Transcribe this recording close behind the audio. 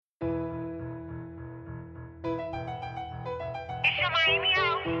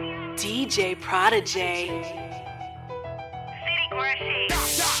DJ Prodijay.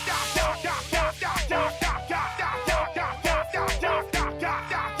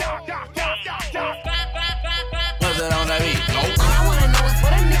 Put it on that beat. Nope. All I wanna know is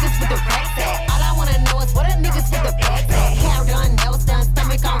what a niggas with the racks at. All I wanna know is what a niggas with the bags at. Hair done, nails done,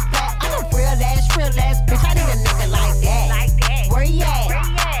 stomach on flat. I'm a real ass bitch. I need a nigga like that. Where you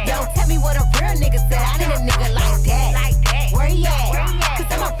at? Yo, tell me what a real nigga said. I need a nigga like that. Where you at? Cause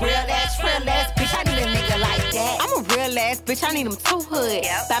I'm a real ass bitch. I need a nigga like that. I'm a real ass bitch. I need him too hood.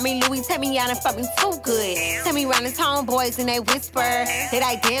 Buy me Louis, take me out and fuck me too good. Tell me round his homeboys and they whisper. They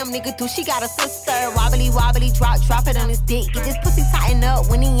like, damn nigga, do she got a sister? Wobbly, drop it on his dick. Get this pussy tighten up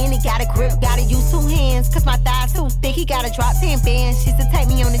when he in it. Got a grip, gotta use 2 hands. Cause my thighs too thick. He gotta drop 10 bands. She to take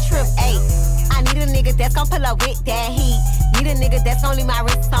me on the trip. Ayy, I need a nigga that's gon' pull up with that heat. Need a nigga that's only my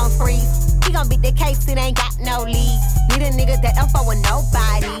wrist on freeze. He gon' beat the case, it ain't got no lead. Need a nigga that don't fuck with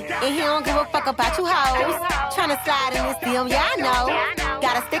nobody. And he don't give a fuck about you hoes. Tryna slide in this DM, yeah I know.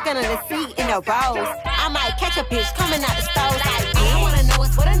 Got a stick under the seat in the rose. I might catch a bitch coming out the stove like, all I wanna know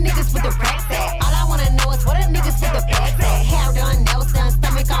is what a niggas with the racks at. All I wanna know is what a niggas with the bags at. Hair done, nails done,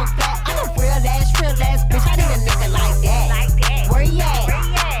 stomach on flat. I'm a real ass bitch. I need a nigga like that. Where you at?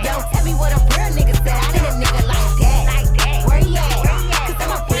 Yo, tell me what a real nigga said. I need a nigga like that. Where you at? Cause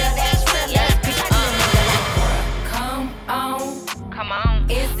I'm a real ass bitch. I need a nigga like that. Come on.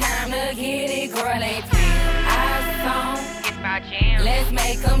 It's time to get it, girl, ain't playing our song. It's my jam. Let's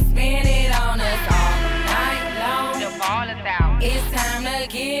make them spin it on us all night long. The ball is out. It's time to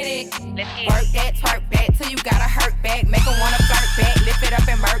get it. Let's get Work that, twerk back till you gotta hurt back. Make them wanna flirt back, lift it up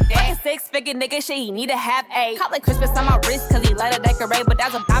and murk that. Six-figure nigga, shit, he need to have a. Call it Christmas on my wrist, cause he like to decorate. But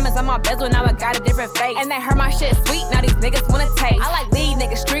that's some diamonds on my bezel, now I got a different face. And they heard my shit sweet, now these niggas wanna taste. I like lead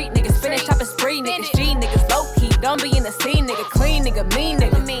niggas, street niggas, finish shopping spree niggas, G niggas, low-key, don't be in the scene, nigga, clean nigga, mean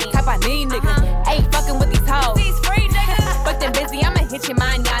nigga, type I need nigga, ain't fucking with these hoes. These free niggas, fuck them busy, I'ma hit your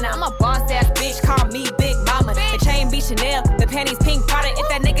mind, yana. I'm a boss-ass bitch, call me Big Mama. The chain be Chanel, the panties pink Prada. If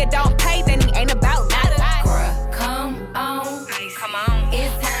that nigga don't pay, then he ain't about nada. Girl, come on. Come on.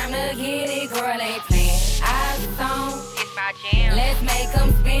 It's time to get it, girl, ain't playing our song. It's my jam. Let's make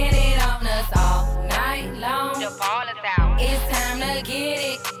them spin it on us all night long. The ball is out. It's time to get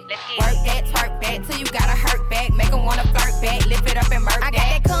it. Let's get Work that, twerk back till you gotta hurt back. Make them wanna flirt back, lift it up and murk I got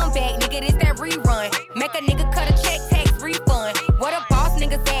that comeback, nigga, this that rerun. Make a nigga cut a check, tax refund. What a boss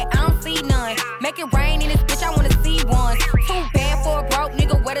nigga said, I don't see none. Make it rain in this bitch, I wanna see one. Too bad for a broke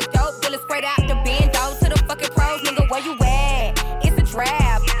nigga, what a dope dealer straight out the bando to the fucking pros, nigga, where you at? It's a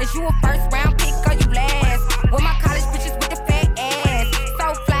draft. Is you a first round pick or you last? With my college bitches with the fat ass.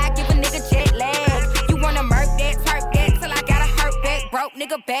 So fly, give a nigga jet lag. You wanna murk that, twerk that till I gotta hurt back. Broke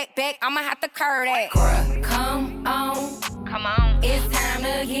nigga back, I'ma have to curve that. Girl, come on. Come on. It's time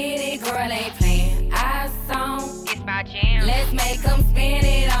to get it, girl, ain't playing our song. It's my jam. Let's make them spin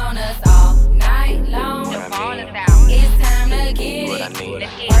it on us all night long. The ball is out. It's time to get What I it. need.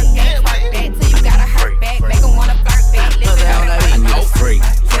 Let's get Work that, twerk that till you gotta hurt back. Make them wanna flirt back, lift it up and I murk need a that. freak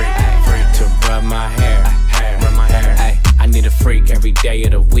to rub my hair. Ay, I need a freak every day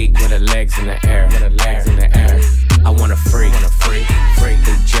of the week with her legs in the air. I want a freak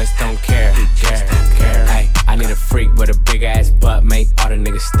who just don't care. Ay, I need a freak with a big ass butt, make all the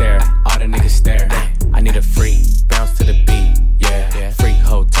niggas stare. Ay, I need a freak, bounce to the beat. Yeah. Freak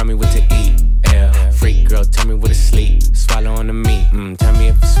hoe, tell me what to eat. Yeah. Freak girl, tell me what to sleep. Swallow on the meat, tell me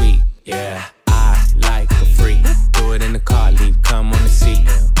if it's sweet. Yeah. I like a freak. Do it in the car, leave cum on the seat.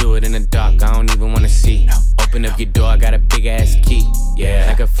 Do it in the dark, I don't even wanna see. Open up your door, I got a big ass key. Yeah,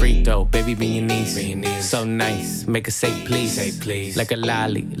 like a freak though, baby, be your niece. So nice, make her say please. Like a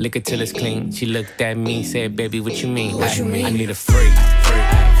lolly, lick it till it's clean. She looked at me, said, baby, what you mean? I need a freak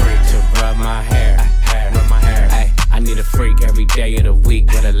to rub my hair. Ay, I need a freak every day of the week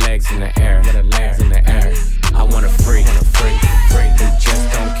with her legs in the air. I want a freak who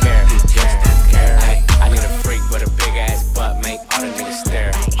just don't care. Ay, I need a freak with a big ass butt, make all the niggas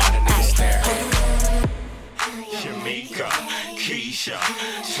stare. Shamika, Keisha,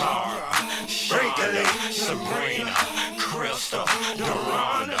 Tara, Shirley, Sabrina, Crystal,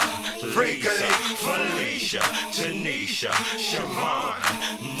 Doranda, Freakily, Felicia, Tanisha, Siobhan,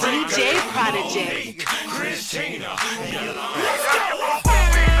 DJ Prodijay. Monique, Christina, Yolanda. Let's go!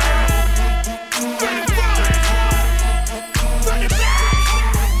 Run it back!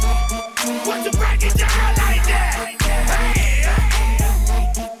 Want to break it down like that? Hey!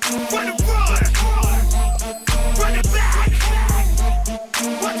 Run it back!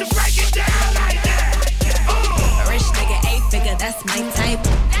 Want to break it down like that? Rich nigga, 8-figure, that's my type.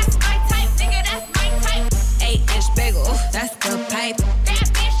 That's my type, nigga, that's my type. 8-inch bagel, that's the pipe.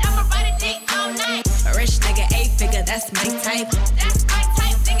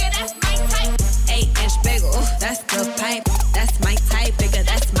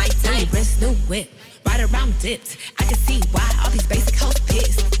 around dipped. I can see why all these basic hoes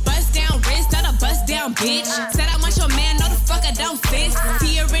pissed. Bust down wrist, not a bust down bitch. Said I want your man, no the fuck I don't sis.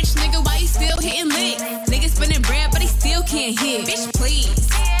 See a rich nigga, why he still hitting licks? Nigga spinning bread, but he still can't hit. Bitch, please.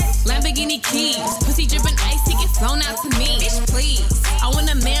 Lamborghini keys, pussy dripping ice, he get flown out to me. Bitch, please. I want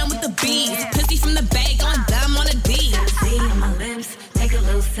a man with the bees, pussy from the bag, going dumb on a D. See on my lips, take a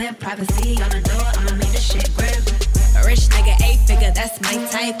little sip, privacy on the door, I'ma make the shit grip. A rich nigga, 8-figure, that's my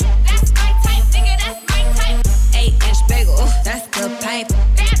type. That's my type, nigga, that's my type. 8-inch bagel, that's the pipe.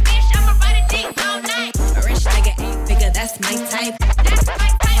 Bad bitch, I'ma ride a dick all night. A rich nigga, 8-figure, that's my type. That's my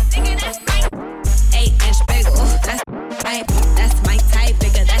type, nigga, that's my 8-inch bagel, that's pipe. That's my type,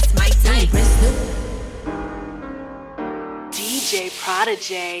 nigga, that's my type. DJ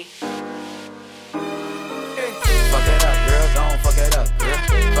Prodijay. Fuck it up, girl, gon' fuck it up, girl.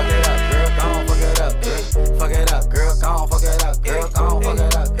 Fuck it up, girl, gon' fuck it up, girl. Fuck it up, girl, gon' fuck it up, girl, gon' fuck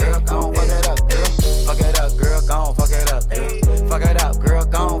it up, girl, gon' fuck it up, girl. Fuck it up, girl, gon' fuck it up, girl. Fuck it up, girl,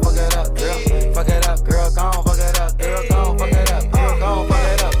 gon' fuck it up, girl. Fuck it up, girl, gon' fuck it up, girl, gon' fuck it up, girl, gon' fuck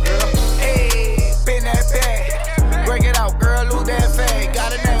it up, girl. Hey, bend that back, break it out, girl, lose that fat.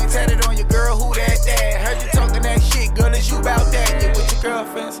 Got a name tatted on your girl, who that? Heard you talking that shit, girl, is you about that? You with your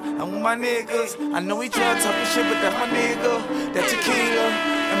girlfriends, I'm with my niggas. I know we try talking shit, but that's my nigga. That tequila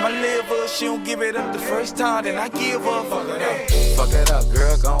and my liver. She don't give it up the first time, then I give her. Fuck it up. Fuck it up,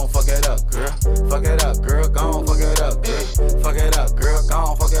 girl, gon' fuck it up, girl. Fuck it up, girl, gon' fuck it up, girl. Fuck it up, girl,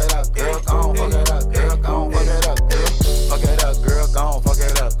 gon' fuck it up, girl. Gon' fuck it up, girl, gon' fuck it up, girl. Fuck it up, girl, gon' fuck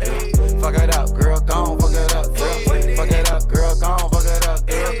it up, girl. Fuck it up, girl, gon' fuck it up, girl. Fuck it up, girl, gon' fuck it up,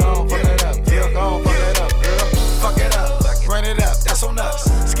 girl. Gon' fuck it up, girl, gon' fuck it up, girl. Fuck it up, run it up, that's on us.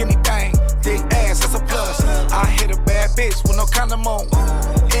 Skinny thing, thick ass, that's a plus. I hit a bad bitch with no condom on.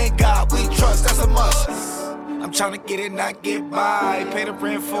 In God we trust, that's a must. I'm tryna get it, not get by. Pay the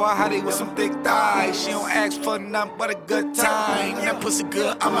rent for a hottie with some thick thighs. She don't ask for nothing but a good time. That pussy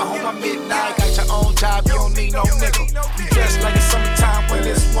good, I'm at home at midnight. Got your own job, you don't need no nigga. You dressed like it's summertime when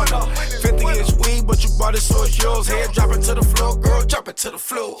it's winter. 50-inch weed, but you bought it so it's yours. Head drop it to the floor, girl, drop it to the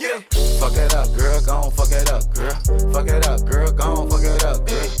floor. Yeah. Fuck it up, girl, gon' fuck it up, girl. Fuck it up, girl, gon' fuck it up,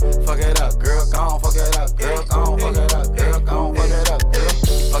 girl. Fuck it up, girl, gon' fuck it up, girl. Gon' fuck it up, girl, gon' fuck it up, girl.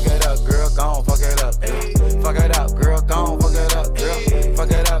 Fuck it up, girl, gon' fuck it up, girl. Fuck it up, girl, gon' fuck it up, girl.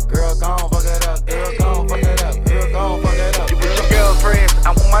 Fuck it up, girl, gon' fuck it up, girl. Gon' fuck it up, girl, gon' fuck it up. You with your girlfriends,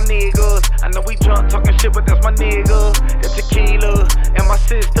 I'm with my niggas. I know we drunk talking shit, but that's my nigga. That tequila in my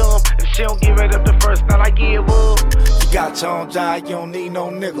system. If she don't give it up the first night, I give up. You got your own job, you don't need no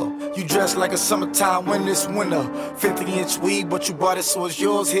nigga. You dress like a summertime when it's winter. 50-inch weed, but you bought it so it's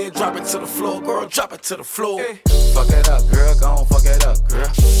yours. Here, drop it to the floor, girl, drop it to the floor. Fuck it up, girl, gon' fuck it up, girl.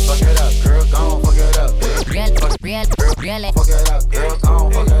 Fuck it up, girl, gon' fuck it up, girl. Fuck it up, girl, gon' fuck it up,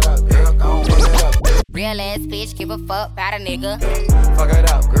 girl, gon' fuck it up, girl. Real ass bitch, give a fuck about a nigga. Fuck it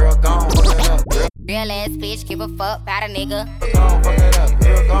up, girl, gon' fuck it up, girl. Real ass bitch, give a fuck about a nigga. Gon' fuck it up,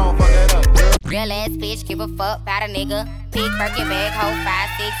 girl, gon' fuck it up, girl. Real ass bitch, give a fuck about a nigga. Big Birkin bag, hold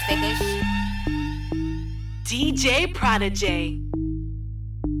 5-6 figures. DJ Prodijay.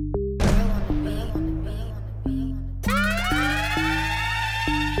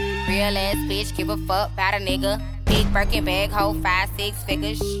 Real ass bitch, give a fuck about a nigga. Big Birkin bag, hold 5-6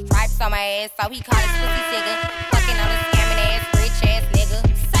 figures. Stripes on my ass, so he call his pussy figure. Fucking on a scamming ass, rich ass nigga.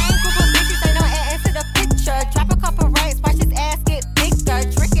 Same group of bitches, ain't no ass to the picture. Drop a couple rights, watch his ass get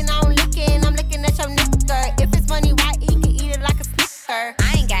bigger. Tricking, I'm looking at your nigga. If it's money right, he can eat it like a snicker.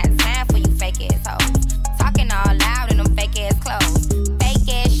 I ain't got time for you fake ass hoes. Talking all loud in them fake ass clothes. Fake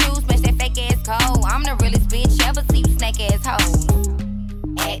ass shoes, match that fake ass coat. I'm the realest bitch ever, see you snake ass hoes.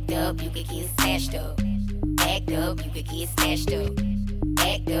 Act up, you could get snatched up. Act up, you could get snatched up.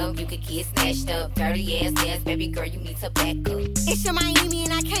 Act up, you could get snatched up. Dirty ass, baby girl, you need to back up. It's your Miami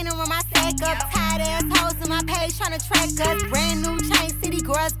and I can't run my stack up. Tired ass hoes in my page tryna track us. Brand new chain city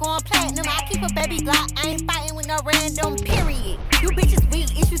girls going platinum. I keep a baby Glock, I ain't fighting with no random, period. You bitches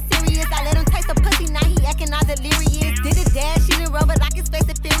weak, is you serious? I let him taste the pussy, now he acting all delirious. Did a dash, she done rubber like his face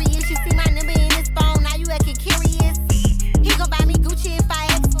is furious. You see my number in his phone, now you acting curious. He gon' buy me Gucci if I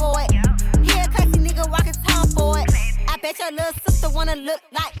ask for it. He a classy nigga walking town for it. I bet your little sister wanna look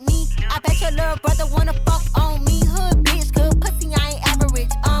like me. I bet your little brother wanna fuck on me. Hood bitch, good pussy, I ain't average.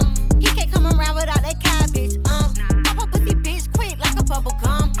 He can't come around without that cabbage. Pop a pussy bitch quick like a bubble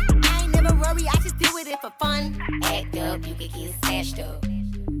gum. I ain't never worry, I just deal with it for fun. Act up, you could get snatched up.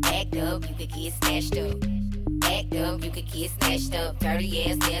 Act up, you could get snatched up. Act up, you could get snatched up. Dirty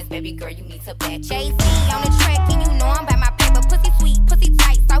ass, baby girl, you need to back. Jay-Z on the track, and you know I'm by my paper. Pussy sweet, pussy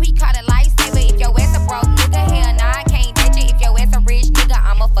tight, so he caught a lifesaver. If your ass a broke nigga, hell nah, I can't ditch it. If your ass a rich nigga,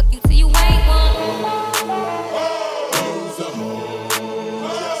 I'ma fuck you till you ain't one.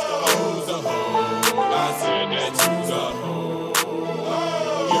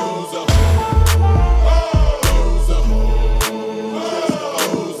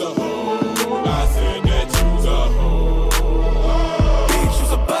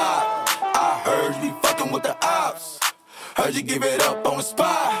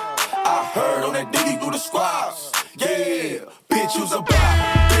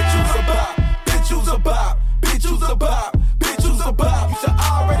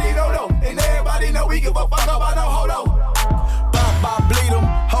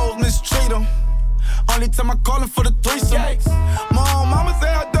 time I callin' for the threesome. Mama say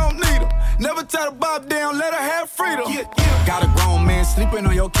I don't need her. Never tie the bob down, let her have freedom. Got a grown man sleeping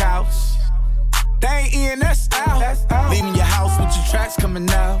on your couch. They ain't in, that's out. Leaving your house with your tracks coming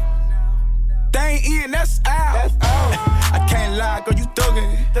out. They ain't in, that's out. I can't lie, girl, you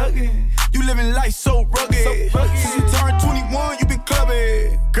thuggin'. You living life so rugged. Since you turned 21, you been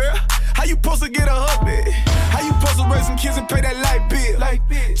clubbing. Girl, how you supposed to get a hubby? How you supposed to raise some kids and pay that light bill?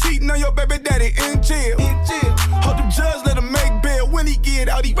 Cheating on your baby daddy in jail. Hope the judge let him make bail. When he get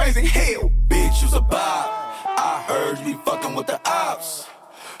out, he raising hell. Bitch, you's a bop. I heard you be fucking with the ops.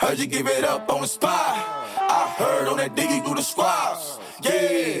 Heard you give it up on the spot. I heard on that diggy through the squads.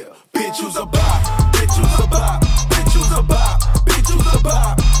 Yeah, bitch, you's a bop. Bitch, you's a bop. Bitch, you's a bop. Bitch, you's a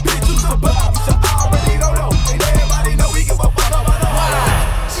bop. Bitch, you's a bop. So I already don't know. And everybody know we give a fuck about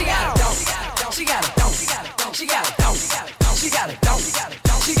her. She got a dope. She got a dope. She got a dope. She got a dope. She got a dope. She got a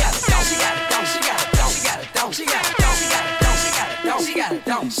dope. She got a dope. She got a dope. She got a dope. She got a dope. She got a dope. She got a dope. She got a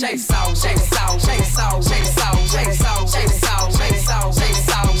dope. Shake soul. Shake soul. Shake soul. Shake soul. Shake soul. Shake soul. Shake soul. Shake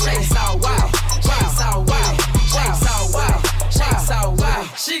soul. Shake soul. Wow. Shake soul. Wow. Shake soul. Wow. Shake soul. Wow.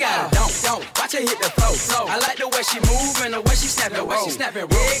 She got a dope. Watch her hit the flow. I like the way she move and the way she snap it. It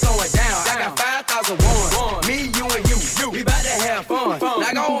going down. I got 5,001. Me, you, and you. We bout to have fun.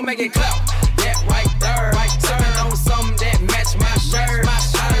 Now go and make it clap. That right there. Serving on something that match my shirt.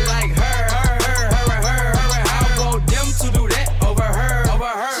 I like her. I want them to do that over her.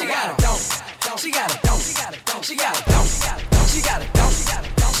 She got a dope. She got a dope. She got a dope. She got a dope. She got a dope.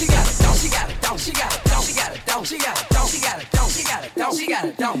 She got a dope. She got a dope. She got a dope. She got a dope. She got a dope. She got a dope. She got a dope. She got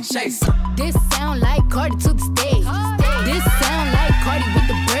a dope. Chase. This sound like Cardi to the stage. This sound like Cardi with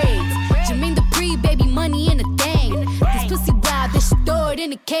the braids. Jermaine Dupri, baby, money in a thing. This pussy wild, this stored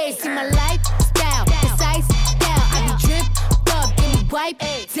in a case. See my lifestyle, it's ice down. I be dripped up, give me wipe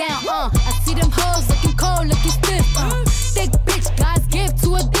down. I see them hoes looking cold, looking stiff. Thick bitch, God's gift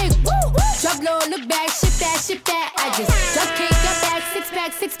to a dick. Drop low, look back, shit that. I just drop kick, got back,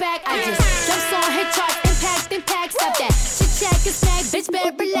 six pack. I just jumps on hit charts, impact, stop that. Chit chat, get snack, bitch,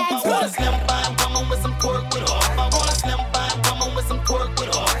 better relax. I want a slim fine woman with some pork with her. I want a slim fine woman with some pork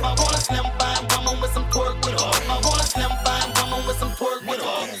with her. I want a slim fine woman with some pork with her. I want a slim fine woman with some pork with her.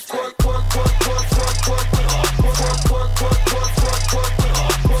 Pork with her. Pork with her.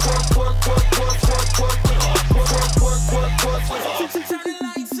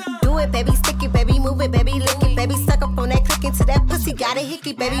 Do it, baby, stick it, baby, move it, baby, lick it, baby, suck up on that click into that pussy, got a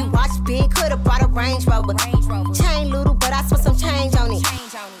hickey, baby, watch big, could've brought a Range Rover. Chain little, but I spent some change on it.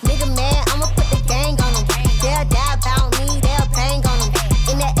 Nigga mad, I'ma put the gang on him. They'll die about me, they'll bang on him.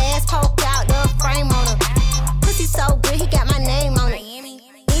 In that ass poke out, the frame on him. Pussy so good, he got my name on it.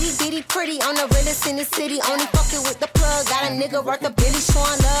 Itty bitty pretty, on the realest in the city. Only fucking with the plug, got a nigga worth a Billy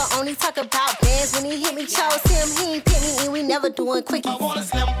showing love. Only talk about bands when he hit me, chose him, he ain't pick me, and we never doing quickies. I want a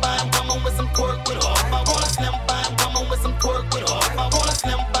slim fine woman with some pork with her. I want a slim fine woman with some pork with her. I want a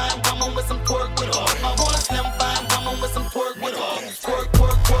slim fine woman with some pork with her. I want a slim fine woman with some pork with her. Pork with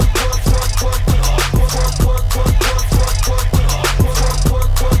her. Pork with her.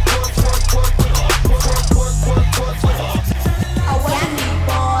 Oh, what you need,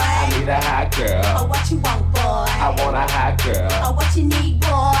 boy? I need a hot girl. Oh, what you want, boy? I want a hot girl. Oh, what you need, boy?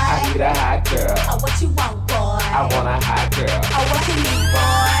 I need a hot girl. Oh, what you want, boy? I want a hot girl. Oh, what you need, boy?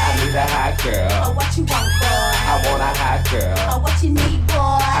 I need a hot girl. Oh, what you want, boy? I want a hot girl. Oh, what you need, boy?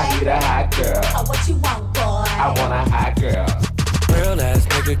 I need a hot girl. Oh, what you want, boy? I want a hot girl. Real ass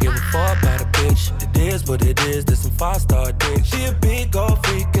nigga give a fuck about a bitch. It is what it is, this some 5-star dick. She a big old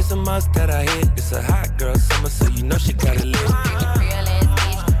freak, it's a must that I hit. It's a hot girl summer, so you know she got it lit.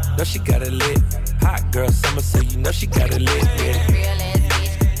 Know she got it lit. Hot girl summer, so you know she got it lit.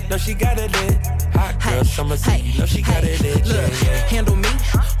 Yeah. Know she got it lit. Hot girl summer, so you know she got it lit. Look, handle me?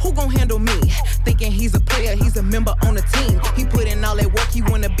 Who gon' handle me? Thinking he's a player, he's a member on the team. He put in all that work, he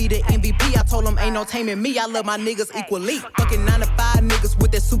wanna be the MVP. I told him ain't no taming me, I love my niggas equally. Fucking 9 to 5 niggas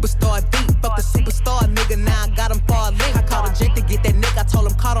with that superstar beat. Fuck the superstar nigga, now I got him far link. I called a jet to get that nigga, I told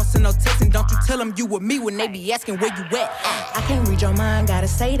him call, don't send no text. And don't you tell him you with me when they be asking where you at. I can't read your mind, gotta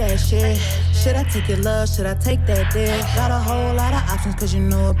say that shit. Should I take your love, should I take that dick? Got a whole lot of options, cause you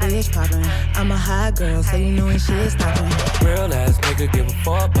know a bitch poppin'. I'm a hot girl, so you know when shit's stoppin'. Real ass nigga give a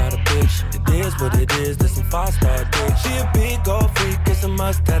fuck about a bitch. It is what it is, this some 5-star dick. She a big old freak, it's a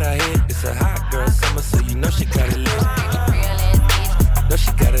must that I hit. It's a hot girl summer, so you know she got it lit. Know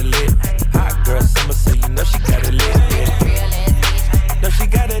she got it lit. Hot girl summer, so you know she got it lit. Yeah. Know she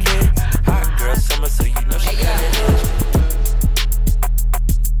got it lit. Hot girl summer, so you know she got it lit.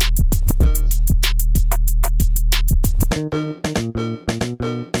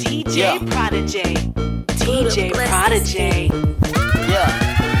 DJ Prodijay.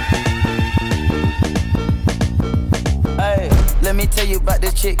 tell you about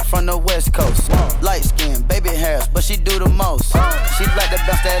this chick from the West Coast. Light skin, baby hairs, but she do the most. She like to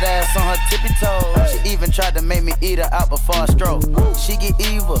bounce that ass on her tippy toes. She even tried to make me eat her out before I stroke. She get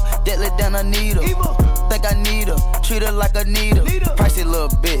evil, deadly than a needle. Think I need her, treat her like a needle. Pricey little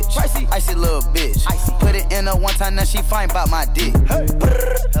bitch, icy little bitch. Put it in her one time, now she fine about my dick.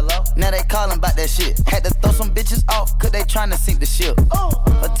 Hello? Now they callin' about that shit. Had to throw some bitches off, cause they tryna sink the ship.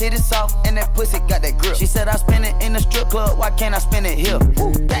 Her titties soft, and that pussy got that grip. She said I spend it in the strip club, why can't I spend it here?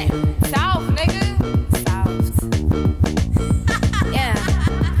 Damn. South, nigga.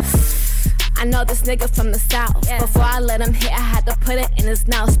 I know this nigga from the south. Before I let him hit, I had to put it in his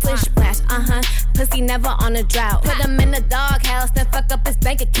mouth. Splish splash, pussy never on a drought. Put him in the doghouse, then fuck up his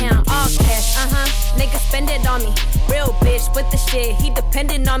bank account. All cash, nigga spend it on me. Real bitch with the shit, he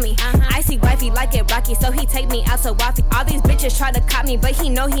dependent on me. Icy wifey like it rocky, so he take me out to Waffy. All these bitches try to cop me, but he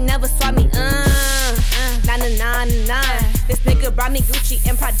know he never swap me. Nah. This nigga brought me Gucci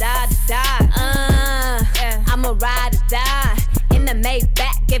and Prada to die. I'ma ride or die. In the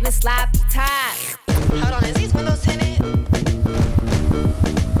Maybach, giving sloppy time. Hold on, is these windows tinted?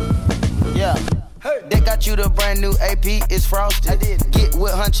 Yeah. Hey. They got you the brand new AP, it's frosted. I did. Get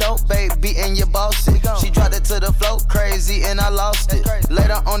with Huncho, baby, and your boss it. She dropped it to the floor, crazy, and I lost it.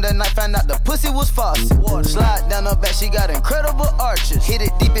 Later on that night, found out the pussy was faucet. Slide down her back, she got incredible arches. Hit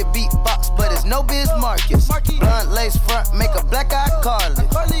it deep, it beatbox, but it's no biz Marcus. Blunt lace front, make a black eye Carly.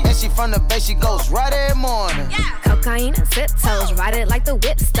 And she from the bay, she goes right every morning. Yeah. Cocaine and sit toes, ride it like the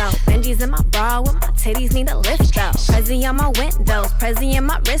whip stove. Benji's in my bra with my titties need a lift though. Prezi on my windows, Prezi in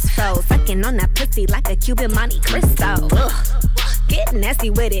my wrist froze. Fucking on that pussy like a Cuban Monte Cristo. Ugh. Get nasty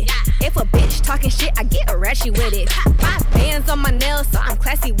with it. If a bitch talking shit, I get ratchet with it. 5 bands on my nails, so I'm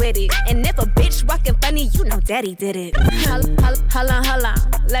classy with it. And if a bitch walking funny, you know daddy did it. Hold on,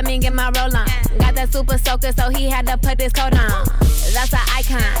 let me get my roll on. Got that super soaker, so he had to put this coat on. That's an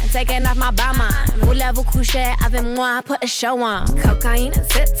icon, taking off my bomber. Voulez-vous coucher avec moi, put a show on. Cocaine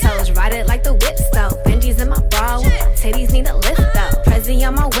and sit toes, ride it like the whip stove. Benji's in my bra, with my titties need a lift though. Prezi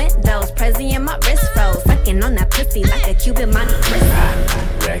on my windows, Prezi in my wrist froze. Fucking on that pussy like a Cuban Monte Cristo.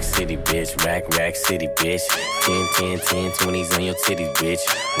 Rack City, bitch, rack City, bitch. 10, 20s on your titties, bitch.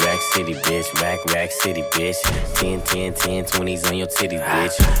 Rack City, bitch, rack City, bitch. 10, 20s on your titties,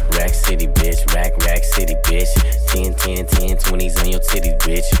 bitch. Rack City, bitch, rack City, bitch. 10, 20s on your titties,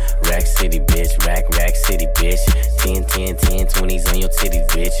 bitch. Rack City, bitch, rack City, bitch. 10, 20s on your titties,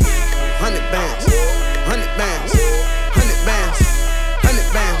 bitch. 100 bands, 100 bands, 100 bands,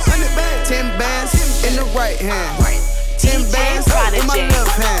 100 bands, 100 bands, 10 bands in the right hand. 10 bands in my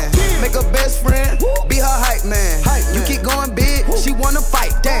left hand. Make her best friend, be her hype man. You keep going big, she wanna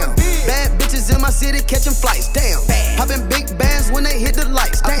fight, damn. Bad bitches in my city catching flights, damn. Popping big bands when they hit the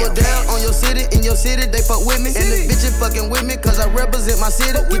lights, damn. I put down on your city, in your city, they fuck with me. And the bitches fucking with me, cause I represent my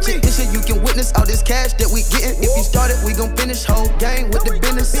city. Get your picture, you can witness all this cash that we getting. If you started, we gon' finish whole game with the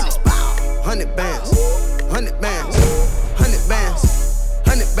business. 100 bands, 100 bands, 100 bands,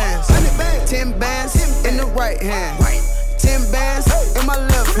 100 bands, 10 bands in the right hand. 10 bands in my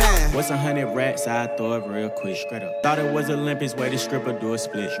left hand. What's 100 racks? I throw it real quick. Straight up. Thought it was Olympics, way the stripper do a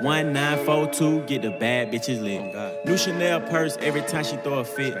split. 1942, get the bad bitches lit. New Chanel purse every time she throw a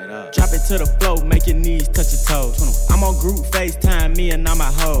fit. Drop it to the floor, make your knees touch your toes. I'm on group FaceTime, me and all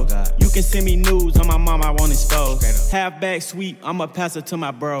my hoes. You can send me news on my mom, I won't expose. Half back sweep, I'ma pass it to my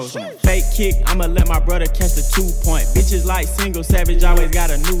bros. Fake kick, I'ma let my brother catch the 2-point. Bitches like single savage, always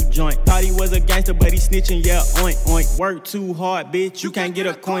got a new joint. Thought he was a gangster, but he snitching, yeah, oink, oink. Work too hard, bitch, you can't get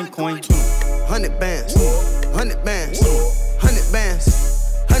a coin. 100 bands, 100 bands, 100 bands,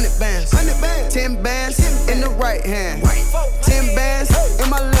 100 bands, 10 bands in the right hand, 10 bands in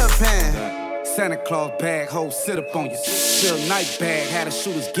my left hand. Santa Claus bag, hoe sit up on you. Still night bag, had the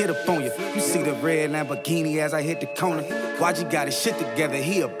shooters get up on you. You see the red Lamborghini as I hit the corner. YG got his shit together,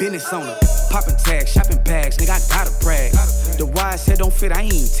 he a business owner. Poppin' tags, shopping bags, nigga, I gotta brag. The wise head don't fit, I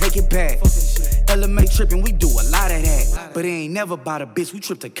ain't take it back. LMA trippin', we do a lot of that. But it ain't never about a bitch, we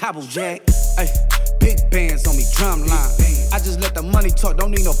trip to Cabo Jack. Ay, big bands on me, drum line. I just let the money talk,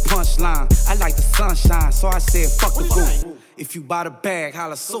 don't need no punchline. I like the sunshine, so I said fuck the roof. If you buy the bag,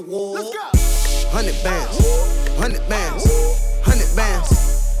 holla so. Let's go. 100 bands, 100 bands, 100 bands,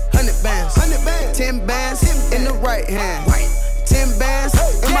 100 bands, 100 bands, 10 bands in the right hand, 10 bands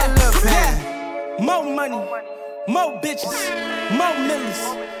in my left hand. More money, more bitches, more millions,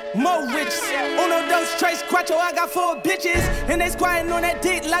 more riches. Uno, dos, tres, cuatro, I got 4 bitches. And they squatting on that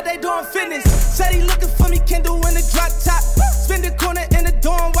dick like they doing fitness. Said he looking for me, can do in the drop top. Spin the corner in the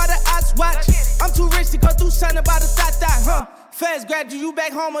dorm while the odds watch. I'm too rich to go through something about a thot, huh? Fast grab you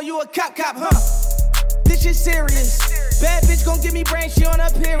back home or you a cop, huh? This shit serious. Bad bitch gon' give me brain, she on her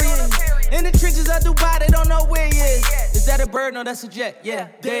period. In the trenches of Dubai, they don't know where he is. Is that a bird? No, that's a jet. Yeah,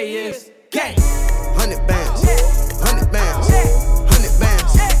 there he is. Gang. 100 bands, 100 bands, 100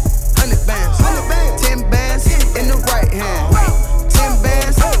 bands, 100 bands, 100 bands, 10 bands in the right hand, 10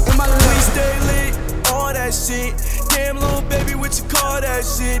 bands in my left. We stay lit, all that shit. Damn, little baby, what you call that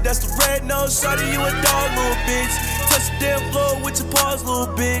shit? That's the red nose, shawty, you a dog, little bitch. Touch the damn floor with your paws, little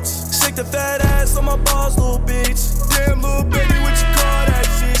bitch. Shake the fat ass on my balls, little bitch. Damn, little baby, what you call that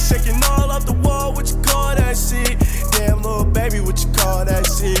shit? Shaking all off the wall, what you call that shit? Damn, little baby, what you call that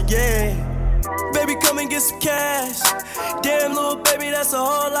shit? Yeah. Baby, come and get some cash. Damn, little baby, that's a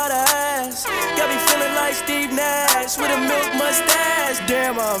whole lot of ass. Got me feeling like Steve Nash with a milk mustache.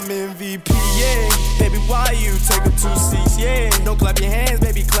 Damn, I'm MVP, yeah. Baby, why you take up 2 seats, yeah. Don't clap your hands,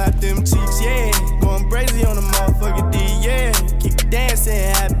 baby, clap them cheeks, yeah. Going crazy on the motherfucker D, yeah. Keep dancing,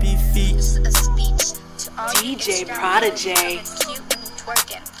 happy feet. DJ Prodijay.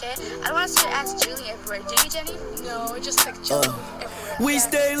 I don't want to ask Julie everywhere. Do you, Jenny? No, just like Julie everywhere. We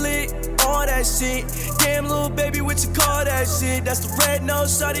stay lit, all that shit. Damn, little baby, what you call that shit? That's the red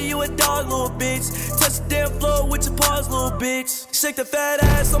nose, shawty, you a dog, little bitch. Touch the damn floor with your paws, little bitch. Shake the fat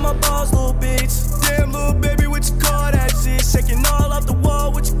ass on my balls, little bitch. Damn, little baby, what you call that shit? Shaking all off the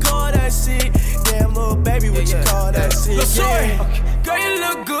wall, what you call that shit? Damn, little baby, what you call that shit? Yeah. Okay. Girl, you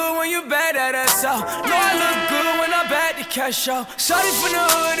look good when you back that ass out. Know I look good when I'm back to cash out. Shawty from the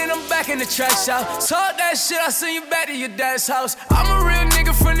hood and I'm back in the trash out. Talk that shit, I send you back to your dad's house. I'm a real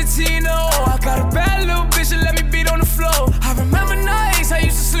nigga from the Tino. I got a bad little bitch that let me beat on the floor. I remember nights I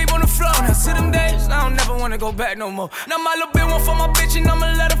used to sleep on the floor. Now to them days, I don't never wanna go back no more. Now my little bitch want for my bitch and I'ma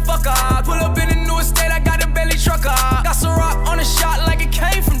let her fuck her. Pull up in the new estate, I got a belly trucker. Got some rock on the shot like it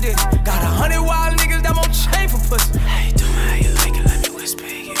came from this. Got 100 wild niggas that won't chain for pussy. How you doing? How you like it? Let me whisper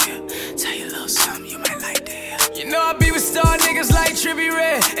in your ear. Tell you a little something you might like to hear. You know I be with star niggas like Trippie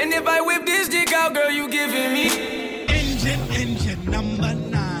Redd. And if I whip this dick out, girl, you giving me Engine number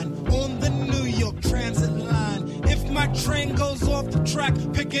 9 on the New York Transit line. If my train goes off the track,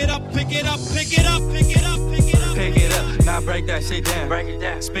 pick it up, pick it up, pick it up, pick it up, pick it up. Pick it up, now break that shit down. Break it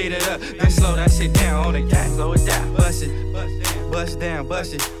down, speed it up, then slow that shit down on the gang. Slow it down, bust it, bust down,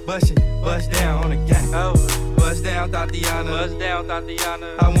 bust it, bust it, bust down on the gang. Over, bust down, Tatiana. Bust down,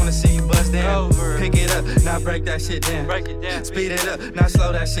 Tatiana. I wanna see you bust down. Over, pick it up, now break that shit down. Break it down, speed it up, now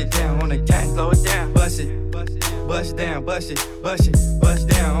slow that shit down on the gang. Slow it down, bust it, bust down, bust it, bust it, bust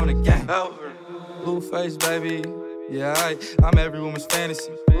down on the gang. Over, Blueface, baby. Yeah, I'm every woman's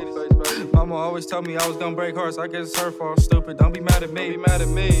fantasy. Mama always told me I was gonna break hearts. I guess it's her fault, stupid. Don't be mad at me. Don't be mad at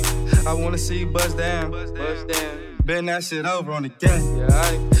me. I wanna see you bust down. Bust down. Bend that shit over on the gang.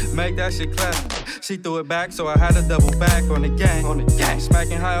 Yeah, make that shit clap. She threw it back, so I had to double back on the gang. On the gang.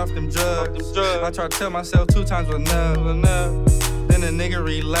 Smacking high off them drugs. I tried to tell myself 2 times was enough. Then a nigga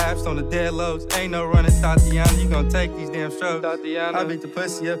relapsed on the dead lows. Ain't no running, Tatiana. You gon' take these damn strokes. Tatiana. I beat the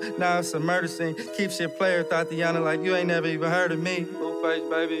pussy up. Now it's a murder scene. Keep shit player, Tatiana, like you ain't never even heard of me. Blueface,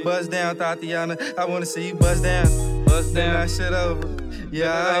 baby. Buzz down, Tatiana. I wanna see you buzz down. Buzz down. That shit over.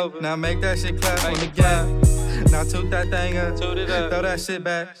 Yeah, now make that shit clap on the gang. Now toot that thing up. Toot it up. Throw that shit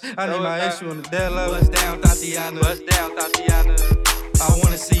back. I need my issue on the dead low. Buzz down, Tatiana. Buzz down, Tatiana. I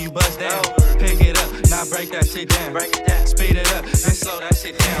wanna see you bust down. Pick it up, now break that shit down. Break it down, speed it up, and slow that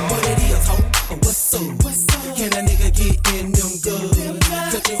shit down. What it is, ho? What's up? Can a nigga get in them good?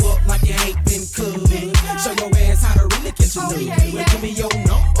 Touch you up like you ain't been cool. Show your ass how to really catch a nigga. Well, give me your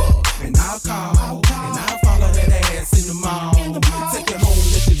number, and I'll call. And I'll follow that ass in the mall. Take you home,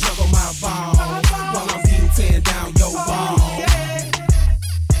 let you jump on my ball. While I'm beating 10 down your ball.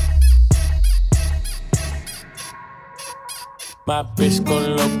 My bitch go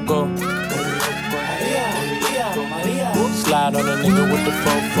loco. Slide on a nigga with the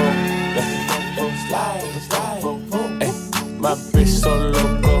fofo. Ay, my bitch so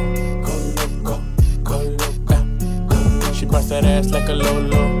loco. She bust that ass like a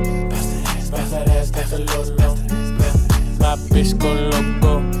Lolo. Bust that ass like a Lolo. My bitch go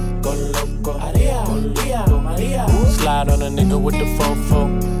loco. Slide on a nigga with the fofo.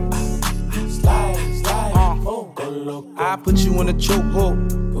 I put you in a chokehold.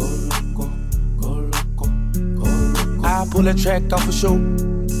 I pull that track off a show.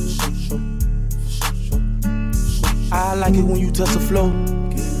 I like it when you touch the floor.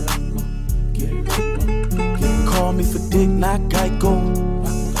 Call me for dick, not Geico.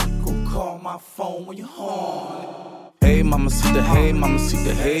 Call my phone when you're home. Hey, mama, see the hay, mama, see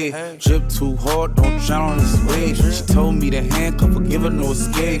the hay. Drip too hard, don't drown on this wave. She told me to handcuff her, give her no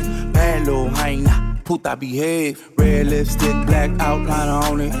escape. Bad little hyena. Puta behave. Red lipstick, black outliner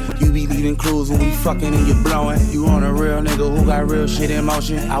on it. You be leaving clues when we fucking and you blowing. You on a real nigga who got real shit in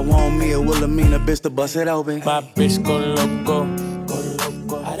motion. I want me a Wilhelmina bitch to bust it open. My bitch go loco.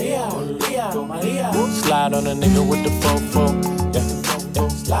 Maria, Maria. Slide on a nigga with the fofo. Yeah.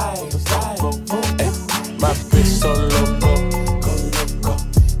 Slide. Ay, my bitch so loco.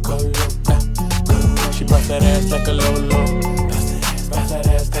 Go loco. She bust that ass like a Lolo. Bust that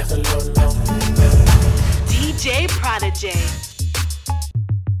ass like a Lolo. DJ Prodijay.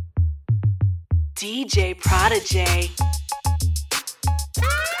 DJ Prodijay.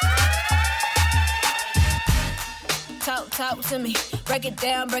 Talk to me, break it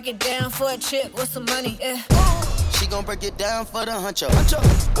down for a chick with some money, yeah. She gon' break it down for the huncho.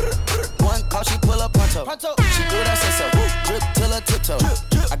 One call, she pull up pronto. She do that say so. Drip till her tiptoe.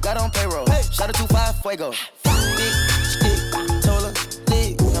 I got on payroll. Shout out 25 fuego. Big stick, told her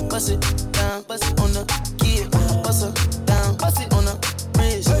leg. Now bust it down, bust it on the kid. Bust her down, bust it on the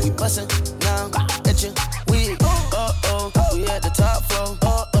wrist. We bustin' down at your wig. We at the top floor.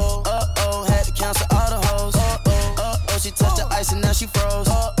 Had to cancel all the hoes. She touched the ice and now she froze.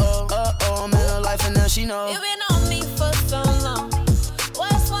 I'm in her life and now she knows. You been on me for so long.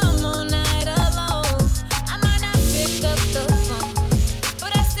 What's one more night alone? I might not pick up the phone,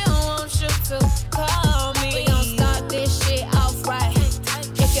 but I still want you to call me. We gon' start this shit off right.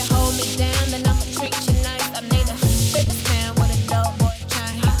 If you hold me down, then I'ma treat you nice. I need a businessman with a dope boy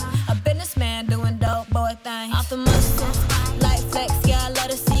chain. A businessman doing dope boy things. Off the muscle, like flex, yeah, I love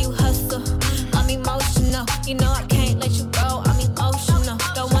to see you hustle. I'm emotional, you know I can't let you go. I'm emotional,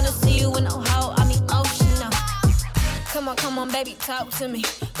 don't wanna see you in no hole. I'm emotional. Come on, baby, talk to me.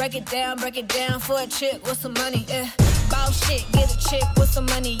 Break it down for a chick with some money, yeah. Boss shit, get a chick with some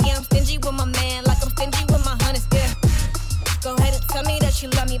money. Yeah, I'm stingy with my man, like I'm stingy with my honeys, yeah. Go ahead and tell me that you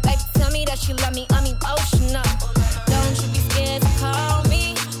love me, baby, tell me that you love me. I'm emotional. Don't you be scared to call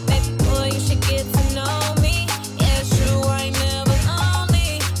me, baby boy, you should get to know me. Yeah, true, I ain't never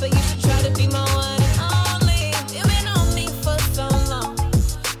lonely, but you should try to be my one and only. You been on me for so long.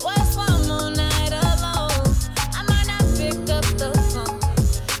 What's one more night alone? I might not pick up the phone,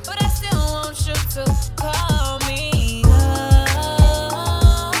 but I still want you to call me.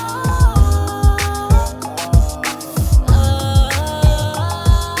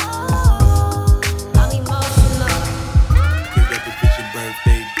 I'm emotional. Fuck it up if it's your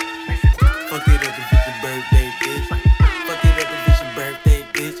birthday. Fuck it up if it's your birthday, bitch. Fuck it up if it's your birthday,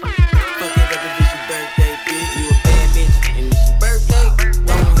 bitch. Fuck it up if it's your birthday, bitch. You a bad bitch and it's your birthday.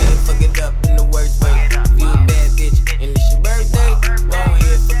 Go ahead, fuck it up in the worst way. You a bad bitch and it's your birthday. Go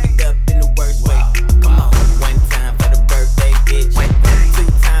ahead, fuck it up in the worst way. Come on, one time for the birthday, bitch. Two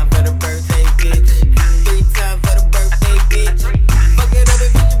times for the birthday, bitch. Three times for the birthday, bitch. Fuck it up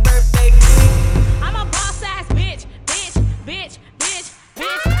if it's your birthday, bitch. I'm a boss ass bitch. I'm a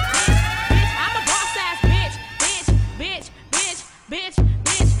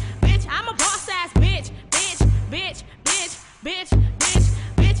boss ass bitch.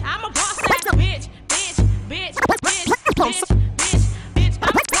 I'm a boss ass bitch. I'm a boss ass bitch. I'm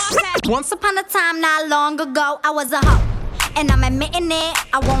a boss ass. Once upon a time, not long ago, I was a hoe. And I'm admitting it,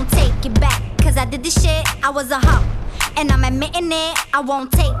 I won't take it back. Cause I did the shit, I was a hoe. And I'm admitting it, I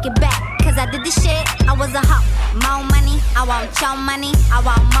won't take it back. Cause I did the shit, I was a hoe. More money, I want your money. I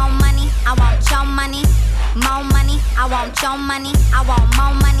want more money, I want your money. More money, I want your money. I want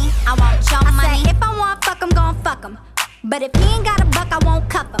more money, I want your money. If I want fuck, I'm gon' fuck him. But if he ain't got a buck, I won't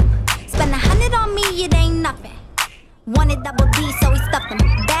cuff him. Spend 100 on me, it ain't nothing. Wanted double D, so he stuffed him.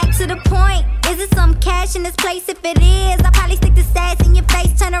 Back to the point, is it some cash in this place? If it is, I'll probably stick the stats in your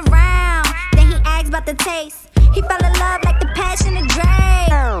face. Turn around, then he asks about the taste. He fell in love like the passion of Dre.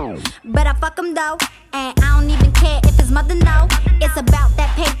 But I fuck him though, and I don't even care if his mother know. It's about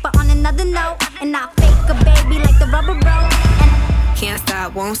that paper on another note. And I fake a baby like the rubber bro. Can't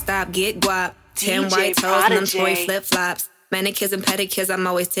stop, won't stop, get guap. 10 DJ white toes and them Prodijay. toy flip-flops. Manicures and pedicures, I'm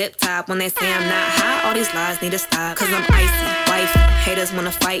always tip-top. When they say I'm not hot, all these lies need to stop. Cause I'm icy, wifey, haters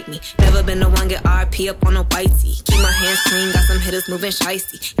wanna fight me. Never been the one get RP up on a whitey. Keep my hands clean, got some hitters moving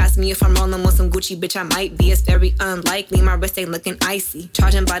shicey. Ask me if I'm rolling with some Gucci, bitch, I might be. It's very unlikely, my wrist ain't looking icy.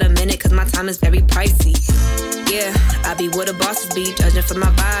 Charging by the minute, cause my time is very pricey. Yeah, I be where the bosses be. Judging from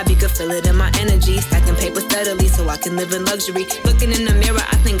my vibe, you can feel it in my energy. Stacking paper steadily so I can live in luxury. Looking in the mirror,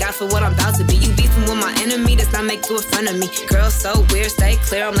 I thank God for what I'm about to be. You beefing with my enemy, does not make you a friend of me. Girl, so weird, stay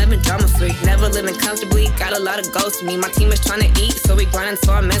clear, I'm living drama free. Never living comfortably, got a lot of goals to me. My team is trying to eat, so we grinding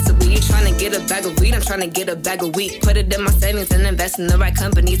so immensely. ain't tryna get a bag of weed, I'm tryna get a bag of wheat. Put it in my savings and invest in the right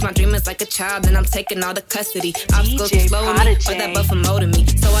companies. My dream is like a child, and I'm taking all the custody. Obstacles be slowing me, but that buffer molding me.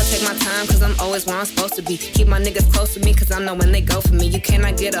 So I take my time, cause I'm always where I'm supposed to be. Keep my niggas close to me, cause I know when they go for me. You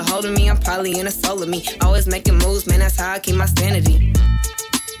cannot get a hold of me, I'm probably in a soul of me. Always making moves, man, that's how I keep my sanity.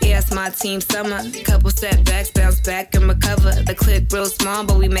 Yeah, it's my team summer. Couple setbacks, bounce back and recover. The clip real small,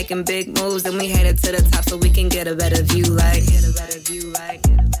 but we making big moves, and we headed to the top so we can get a better view.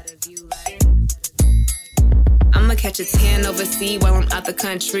 I'ma catch a tan overseas while I'm out the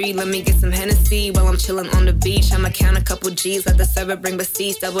country. Let me get some Hennessy while I'm chillin' on the beach. I'ma count a couple G's, let the server bring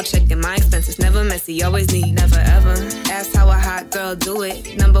receipts. Double checking my expenses, never messy, always neat, never ever. Ask how a hot girl do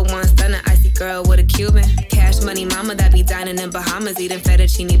it. Number one stunner, icy girl with a Cuban. Cash money mama that be dining in Bahamas, eating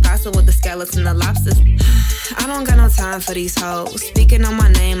fettuccine pasta with the scallops and the lobsters. I don't got no time for these hoes. Speaking on my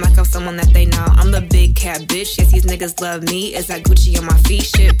name like I'm someone that they know. I'm the big cat bitch, yes these niggas love me. Is that Gucci on my feet?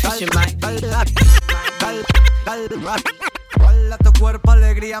 Shit, picture my... Dale a tu cuerpo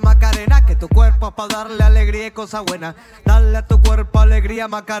alegría Macarena, que tu cuerpo es pa' darle alegría y cosa buena. Dale a tu cuerpo alegría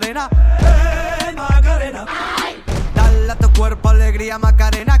Macarena, Macarena. Dale a tu cuerpo alegría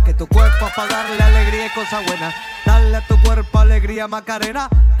Macarena, que tu cuerpo es pa' darle alegría y cosa buena. Dale a tu cuerpo alegría Macarena,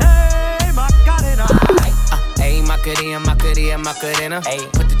 Macarena. Ayy, Macarena, Macarena, Macarena. Ayy,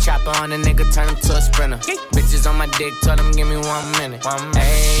 put the chopper on a nigga, turn him to a sprinter. Bitches on my dick, tell them give me 1 minute.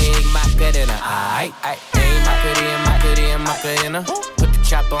 Ayy, Macarena, aight, aight. Ayy, Macarena, Macarena, Macarena. Put the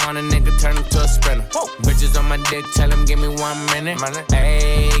chopper on a nigga, turn him to a sprinter. Bitches on my dick, tell them give me 1 minute.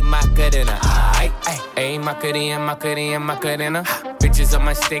 Ayy, Macarena, aight, aight. Ayy, Macarena, Macarena, Macarena. Bitches on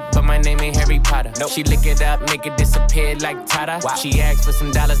my stick, but my name ain't Harry Potter. Nope. She lick it up, make it disappear like Tata. Wow. She asked for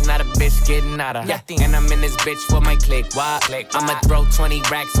some dollars, not a bitch getting out of. Yeah. And I'm in this bitch for my click. Why? I'ma throw 20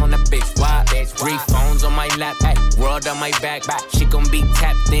 racks on a bitch. Why? 3 phones on my lap, ay. World on my back. She gon' be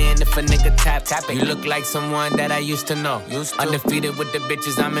tapped in if a nigga tap it. You look like someone that I used to know. Undefeated with the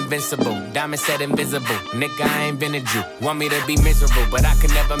bitches, I'm invincible. Diamond said invisible. Nigga, I ain't been a Jew. Want me to be miserable, but I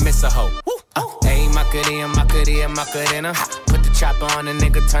can never miss a hoe. Ayy, Macarena, Macarena, Macarena. Put the chopper on a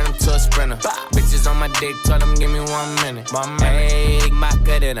nigga, turn him to a sprinter. Bitches on my dick, tell them give me 1 minute. Ayy,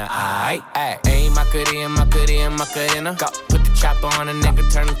 Macarena, aight, aight. Ayy, Macarena, Macarena, Macarena. Put the chopper on a nigga,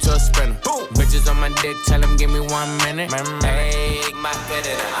 turn him to a sprinter. Bitches on my dick, tell them give me 1 minute. Ayy,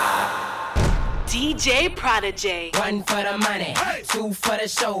 Macarena. DJ Prodijay. 1 for the money, 2 for the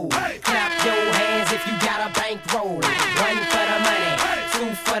show. Clap your hands if you got a bankroll. 1 for the money,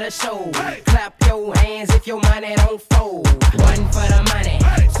 2 for the show. Clap your hands if your money don't fold. 1 for the money,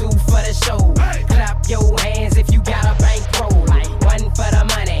 2 for the show. Clap your hands if you got a bankroll. 1 for the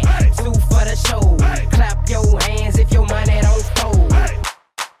money, 2 for the show. Clap your hands if your money don't fold.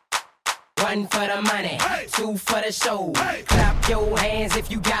 1 for the money, 2 for the show. Clap your hands if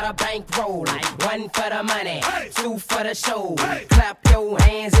you got a bankroll. 1 for the money, 2 for the show. Clap your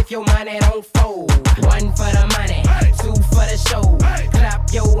hands if your money don't fold. 1 for the money, 2 for the show.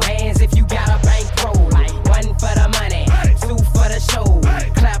 Clap your hands if you got a bankroll. 1 for the money, 2 for the show.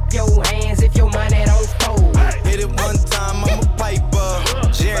 Clap your hands if your money don't fold. Hit it 1 time, I'm a piper.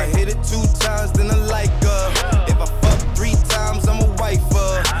 If I hit it 2 times, then I like her. If I fuck 3 times, I'm a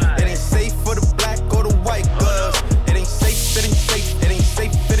wifer. It ain't safe for the black or the white girls. It ain't safe, it ain't safe, it ain't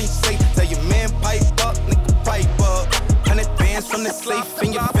safe, it ain't safe. Tell your man pipe up, nigga pipe up. 100 bands from the safe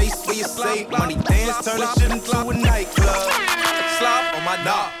in your face where you say money dance, turn this shit into a nightclub. Slop on my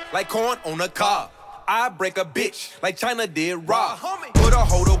knob, like corn on a cob. I break a bitch like China did Rob. Put her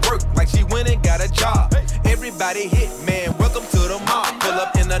hoe to work like she went and got a job. Everybody hit, man, welcome to the mob. Pull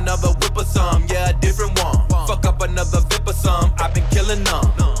up in another whip or some, yeah, a different one. Fuck up another vip or some, I've been killing them.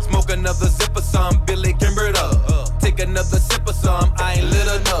 Smoke another zip or some, Billy Kimbered up. Take another sip or some, I ain't lit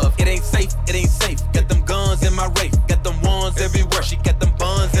enough. It ain't safe, it ain't safe. Got them guns in my race, got them ones everywhere. She got them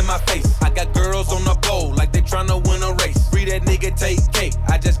buns in my face. I got girls on the pole like they tryna win a race. Free that nigga, take cake,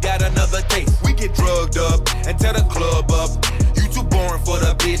 I just got another case. We get drugged up and tear the club up. You too boring for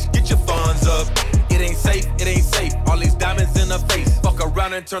the bitch, get your funds up. It ain't safe, it ain't safe. All these diamonds in her face. Fuck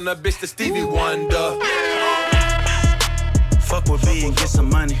around and turn the bitch to Stevie Wonder. Fuck with B and get some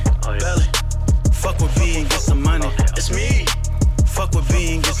money. Belly. Fuck with B and get some money. It's me. Fuck with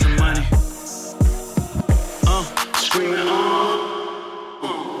B and get some money. Screaming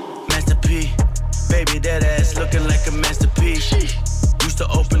Master P. Baby, that ass looking like a masterpiece. Used to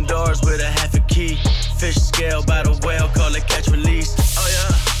open doors with a half a key. Fish scale by the whale, call it catch release. Oh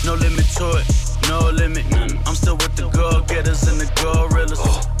yeah, no limit to it, no limit. I'm still with the go-getters and the gorillas.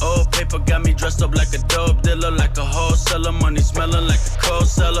 Old paper got me dressed up like a dope dealer, like a wholesaler. Money smelling like a cold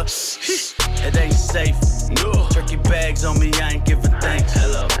cellar. It ain't safe. No. Turkey bags on me, I ain't giving thanks.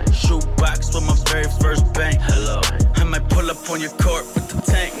 Hello. Shoe very first bank. Hello. I might pull up on your court with the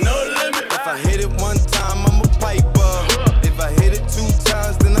tank. No limit. If I hit it one time, I'm a piper. If I hit it 2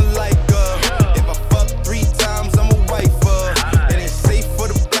 times, then I like her. If I fuck 3 times, I'm a wifer. It ain't safe for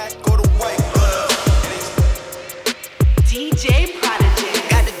the black or the white girl. DJ Prodijay.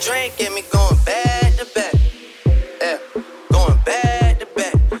 Got the drink in me going back to back. Yeah, going back to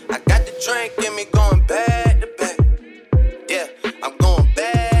back. I got the drink in me going back to back. Yeah, I'm going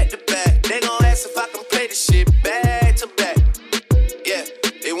back to back. They gon' ask if I can play this shit back to back. Yeah,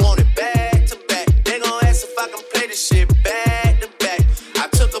 they want it back to back. They gon' ask if I can play this shit back to back. I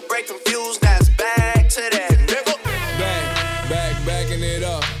took a break from fuse, now it's back to that. Nigga. Backing it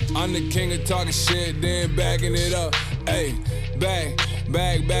up. I'm the king of talking shit, then backing it up. Ayy,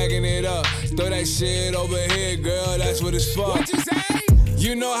 backing it up. Throw that shit over here, girl, that's what it's for. What you say?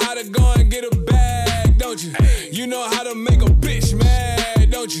 You know how to go and get a bag, don't you? You know how to make a bitch mad,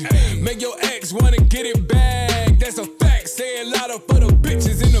 don't you? Make your ex wanna get it back, that's a fact. Say it louder for the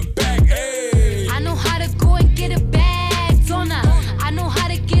bitches in the back, ayy. I know how to go and get a bag, don't I? I know how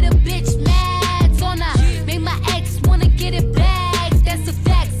to get a bitch mad, don't I? Make my ex wanna get it back, that's a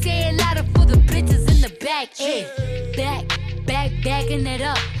fact. Say it louder for the bitches in the back, ayy. Backing it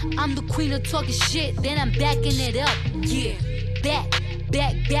up. I'm the queen of talking shit, then I'm backing it up. Yeah,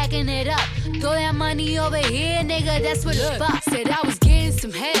 backing it up. Throw that money over here, nigga, that's what it's for. Said I was getting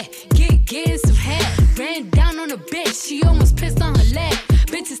some head, getting some head. Ran down on a bitch, she almost pissed on her leg.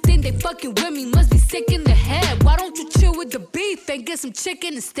 Bitches think they fucking with me, must be sick in the head. Why don't you chill with the beef and get some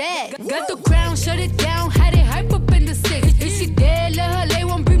chicken instead? Got the crown, shut it down, had it hype up in the six. If she dead, let her lay,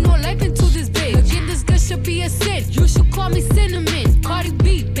 won't bring no life into this bitch. Again, this girl should be a sin, you should call me Cinnamon. Cardi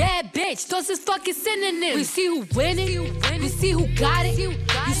B, bad bitch, those is fucking synonyms. We see who winning, we see who got it. You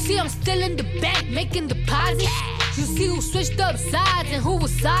see I'm still in the bank making deposits. You see who switched up sides and who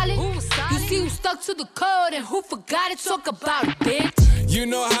was solid. You see who stuck to the code and who forgot it. Talk about it, bitch. You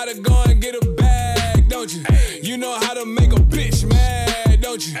know how to go and get a bag, don't you? You know how to make a bitch mad,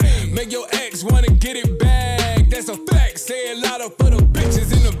 don't you? Make your ex wanna get it back, that's a fact. Say it louder for the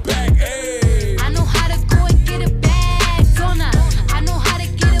bitches in the back, ayy. I know how to go and get a bag, don't I? I know how to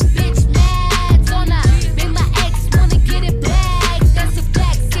get a bitch mad, don't I? Make my ex wanna get it back, that's a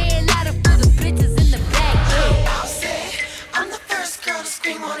fact. Say it louder for the bitches in the back. I'll say I'm the first girl to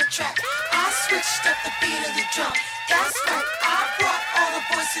scream on the track. I switched up the beat of the drum. That's right, I brought all the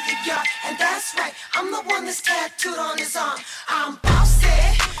boys to the yard. And that's right, I'm the one that's tattooed on his arm. I'm bossy,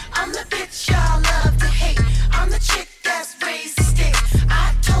 I'm the bitch y'all love to hate. I'm the chick that's raised the stakes.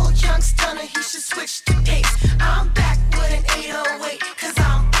 I told young Stunner he should switch the pace. I'm back with an 808, cause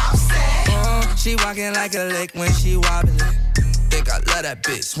I'm bossy. She walking like a lick when she wobbling. Think I love that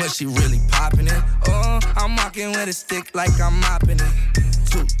bitch when she really popping it. I'm walking with a stick like I'm mopping it.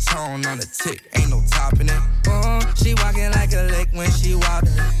 Two-tone on the tick, ain't no topping it. She walking like a lick when she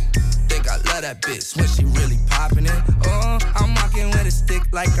wobbling. Think I love that bitch when she really popping it. I'm walking with a stick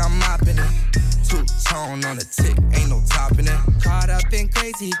like I'm mopping it. Two-tone on the tick, ain't no topping it. Caught up in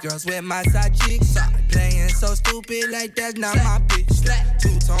crazy girls with my side chicks. Playing so stupid like that's not my bitch.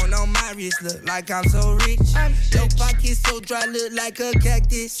 Two-tone on my wrist, look like I'm so rich. Your pocket so dry, look like a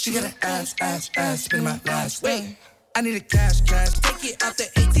cactus. She got an ass, spin my last way. I need a cash, take it out the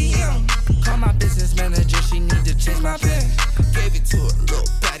ATM. Call my business manager, she need to change my pen. Gave it to a little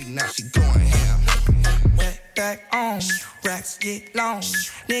baddie, now she going ham. Back on, racks get long.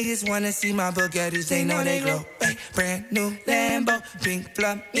 Niggas wanna see my Bugattis, they know they glow. Ay, brand new Lambo, pink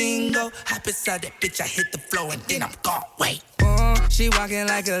flamingo. Hop inside that bitch, I hit the floor and then I'm gone. Wait. She walking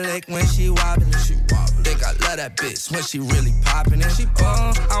like a lick when she wobbling. Think I love that bitch when she really popping it.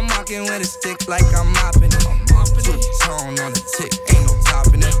 I'm walking with a stick like I'm mopping it. Two-tone on the tick, ain't no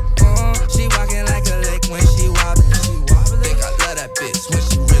topping it. She walking like a lick when she wobbling. Think I love that bitch when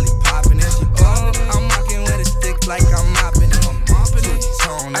she really popping it. I'm walking with a stick like I'm mopping it.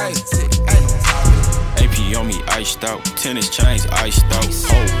 Two-tone on the tick, ain't no topping it. AP on me iced out, tennis chains iced out.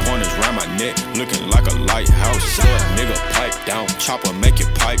 Whole pointers round my neck, looking like a lighthouse. Stud nigga pipe down, chopper make it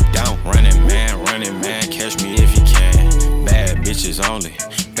pipe down. Running man, catch me if you can. Bad bitches only,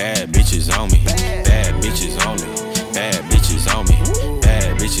 bad bitches on me. Bad bitches only, bad bitches on me.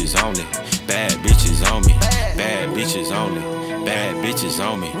 Bad bitches only, bad bitches on me. Bad bitches only, bad bitches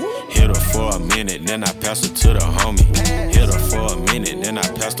on me. Hit her for a minute, then I pass her to the homie. Hit her for a minute, then I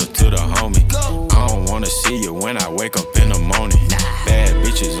pass her to the homie. I don't wanna see you when I wake up in the morning. Bad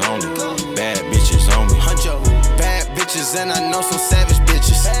bitches only, bad bitches on me. Huncho, bad bitches and I know some savage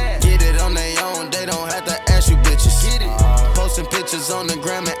bitches. Get it on their own, they don't have to ask you bitches. Posting pictures on the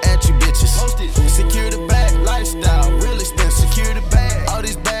gram and at you bitches. Secure the bag, lifestyle, real expensive. Secure the bag, all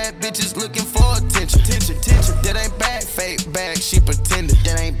these bad bitches looking for a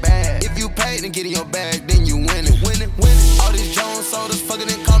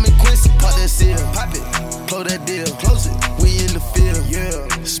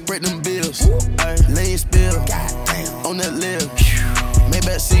break them bills. Lay spill on that lip.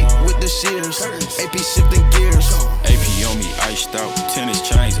 Maybach seat with the shears. AP shifting gears. AP on me iced out. Tennis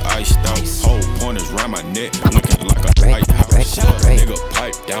chains iced out. Whole pointers round my neck. Looking like a lighthouse. Nigga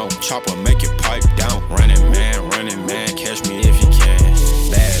pipe down. Chopper make it pipe down. Running man. Catch me if you can.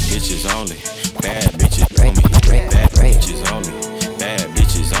 Bad bitches only. Bad bitches on me. Bad bitches only. Bad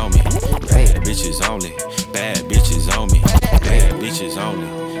bitches on me. Bad bitches only. Bad bitches on me. Bad bitches only.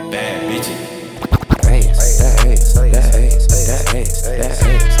 Bad bitches.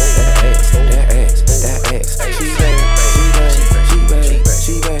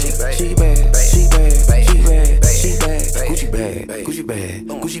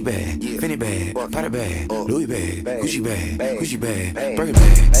 Gucci bag, Fendi bag, Prada bag, Louis bag, Gucci bag, Birkin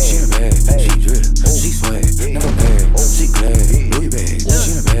bag, she in a bag, she drip, she swag, never bag, she glad, Louis bag,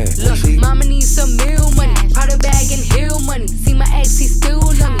 she in a bag. Look, mama needs some meal money, Prada bag and heel money. See my ex, he still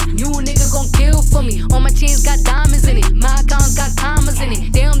love me. You nigga gon' kill for me. All my chains got diamonds in it, my account got commas in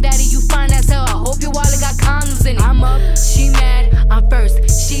it. Damn daddy, you fine as hell. I hope your wallet got condoms in it. I'm up, she mad, I'm first,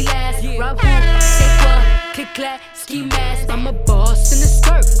 she last. Rob who, take what, click clack, ski mask. I'm a boss in the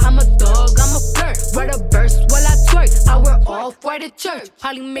skirt, I'm a dog, I'm a flirt. Write a verse while I twerk, I wear off-white at church.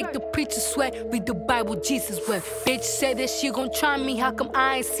 Probably make the preacher sweat, read the Bible, Jesus wept. Bitch said that she gon' try me, how come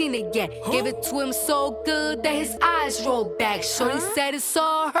I ain't seen it yet? Gave it to him so good that his eyes rolled back. Shorty said it's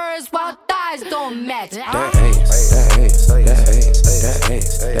all hers while thighs don't match. That ass.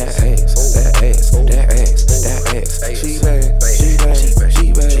 She bad.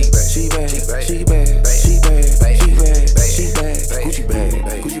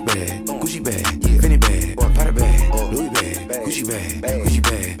 Gucci bag, Fendi bag, Prada bag, Louis bag, Gucci bag,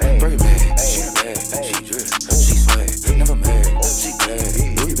 Birkin bag, she in a bag, she drip, she swag, never mad, she glad,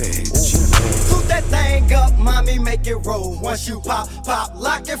 Louis bag, she in a bag. Put that thing up, mommy, make it roll. Once you pop,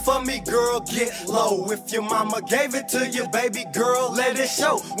 lock it for me, girl, get low. If your mama gave it to you, baby girl, let it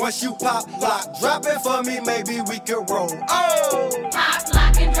show. Once you pop, lock, drop it for me, maybe we could roll. Oh! Pop,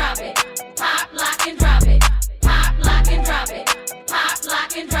 lock, and drop it. Pop, lock, and drop it. Pop, lock, and drop it. Pop,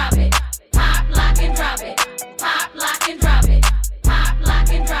 lock, and drop it. Pop, lock, and drop it. Pop, lock, and drop it. Pop, lock,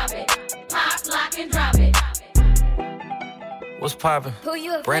 and drop it. Pop, lock, and drop it. What's poppin'?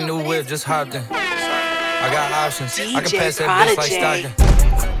 Brand new whip, just hopped in. I got options. I can pass that bitch like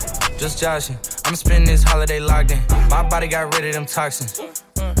Stockton. Just joshing. I'ma spend this holiday locked in. My body got rid of them toxins.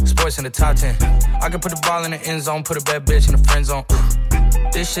 Sports in the top 10. I can put the ball in the end zone, put a bad bitch in the friend zone.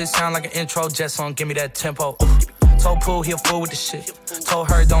 This shit sound like an intro jet song, give me that tempo. Told Pooh he a fool with the shit. Told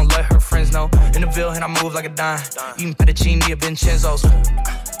her don't let her friends know. In the Ville and I move like a dime. Eating fettuccine at Vincenzo's.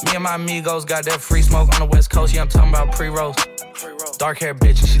 Me and my amigos got that free smoke on the West Coast. Yeah, I'm talking about pre-rolls. Dark hair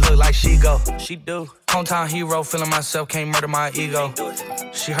bitch and she look like she go. She do. Hometown hero, feeling myself, can't murder my ego.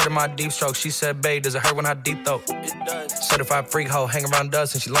 She heard of my deep stroke. She said, babe, does it hurt when I deep throat? It does. Certified freak hoe, hang around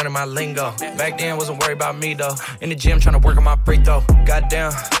us and she learning my lingo. Back then, wasn't worried about me though. In the gym, trying to work on my free throw.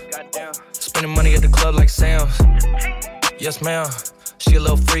 Goddamn. Spending money at the club like Sam's. Yes, ma'am. She a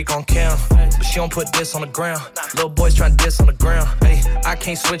little freak on cam, but she don't put this on the ground. Little boys tryna diss on the ground. Hey, I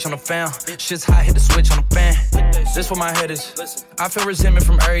can't switch on the fan. Shit's hot, hit the switch on the fan. This where my head is. I feel resentment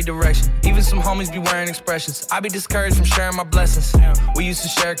from every direction. Even some homies be wearing expressions. I be discouraged from sharing my blessings. We used to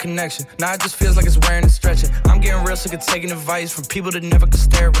share a connection. Now it just feels like it's wearing and stretching. I'm getting real sick of taking advice from people that never could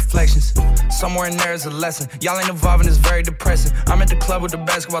stare at reflections. Somewhere in there is a lesson. Y'all ain't evolving, it's very depressing. I'm at the club with the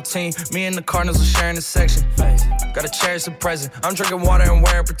basketball team. Me and the Cardinals are sharing the section. Gotta cherish the present. I'm drinking water and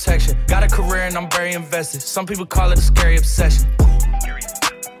wearing protection. Got a career and I'm very invested. Some people call it a scary obsession.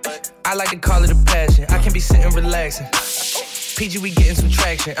 I like to call it a passion. I can be sitting relaxing. PG, we getting some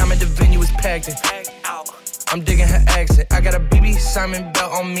traction. I'm at the venue, it's packed in. I'm digging her accent. I got a BB Simon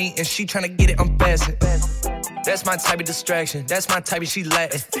belt on me and she tryna get it unfastened. That's my type of distraction. That's my type of she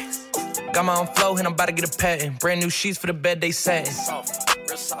Latin. Got my own flow and I'm about to get a patent. Brand new sheets for the bed, they satin.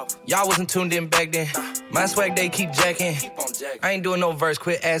 Y'all wasn't tuned in back then. My swag, they keep jacking. I ain't doing no verse,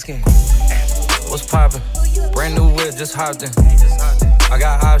 quit asking. What's poppin'? Brand new whip, just hopped in. I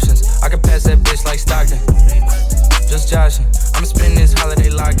got options. I can pass that bitch like Stockton. Just joshing. I'ma spend this holiday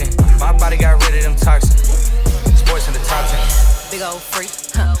locked in. My body got rid of them toxins. Sports in the top 10. Big old freak,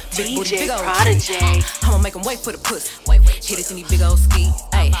 huh? Big booty, big old Prodijay. I'ma make him wait for the pussy. Hit it in these big old ski,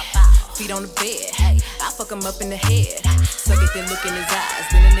 ayy. Feet on the bed, I fuck him up in the head. Suck it, then look in his eyes.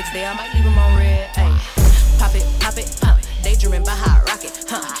 Then the next day I might leave him on red, ayy. Pop it, daydreaming by hot rocket,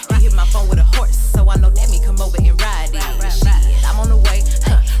 huh? He hit my phone with a horse, so I know that me come over and ride it. Shit, I'm on the way,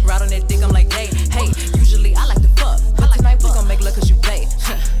 ride on that dick, I'm like, hey, usually I like to fuck, but tonight we gon' make love cause you play.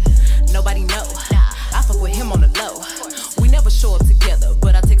 Nobody know, I fuck with him on the low. We never show up together,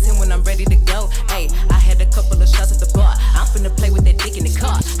 but I text him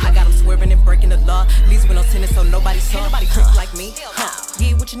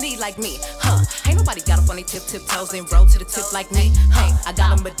like me, huh? Ain't nobody got up on they tiptoes and roll to the tip like me, hey. I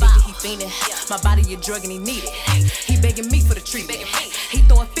got him addicted, he fiendin'. My body a drug and he need it. He begging me for the treatment. He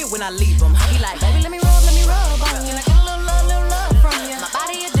throwing fit when I leave him. He like, baby, let me rub on you. Like a little love from you. My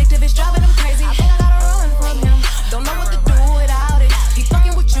body addictive, it's driving him crazy. I think I gotta run from him. Don't know what to do without it. He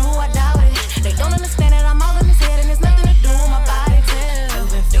fucking with you, I doubt it. They don't understand that I'm all in his head and there's nothing to do with my body too. You've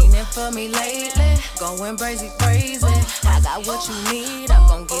been fiending for me lately, going crazy. I got what you need, I'm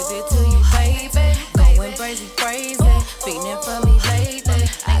gon' give it to you, baby. Going crazy, fiending for me lately.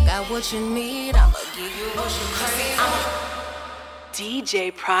 I got what you need, I'ma give you what you crave.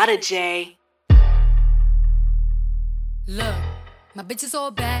 DJ Prodijay. Look, my bitch is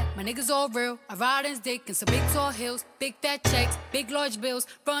all bad, my niggas all real. I ride in his dick in some big tall hills, big fat checks, big large bills.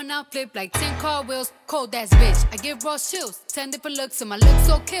 Run out, flip like 10 car wheels. Cold ass bitch, I give raw chills. 10 different looks and my lips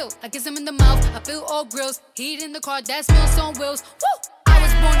so kill. I kiss him in the mouth, I feel all grills. Heat in the car, that smells on wheels. Woo! I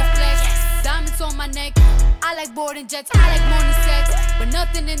was born to flex, diamonds on my neck. I like boarding jets, I like more than sex. But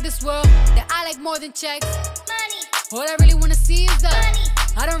nothing in this world that I like more than checks. Money. All I really wanna see is the money.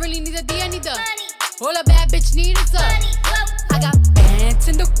 I don't really need a D, I need the money. All a bad bitch need is the money. I got bands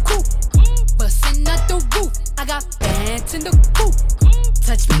in the coop, bustin' out the roof. I got bands in the coop.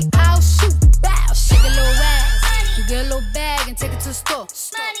 Touch me, I'll shoot. Bow, shake a little ass. You get a little bag and take it to the store.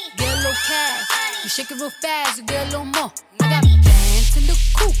 Get a little cash. You shake it real fast, you get a little more. I got bands in the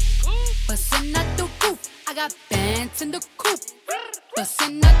coop, bustin' out the roof. I got bands in the coop,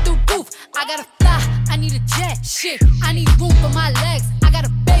 bustin' out the roof. I gotta fly, I need a jet. Shit, I need room for my legs. I got a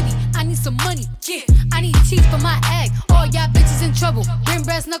baby, I need some money. Yeah, I need teeth for my egg. All y'all bitches in trouble. Bring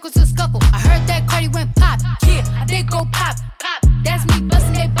brass knuckles to scuffle. I heard that Cardi went pop. Yeah, I did go pop. That's me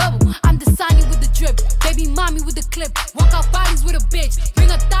busting that bubble. I'm the Sonny with the drip. Baby mommy with the clip. Walk out bodies with a bitch. Bring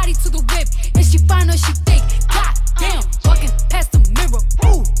a thotty to the whip. Is she fine or she fake? God damn, walking past the mirror.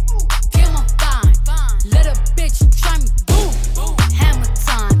 Ooh, damn, I'm fine. Let a bitch try me. Boom, hammer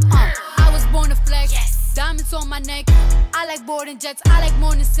time. I was born to flex. Diamonds on my neck. I like boarding jets. I like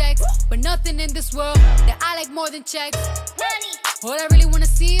more than sex. But nothing in this world that I like more than checks. Money. All I really wanna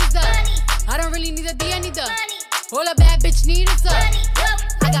see is the money. I don't really need a D, I need the money. All a bad bitch need is the money.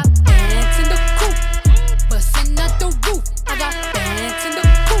 I got bands in the coop, bustin' out the roof. I got bands in the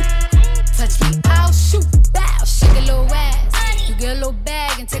coop. Touch me, I'll shoot. Bow, shake a little ass. You get a little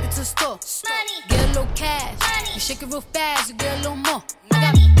bag and take it to the store. Get a little cash. You shake it real fast, you get a little more. I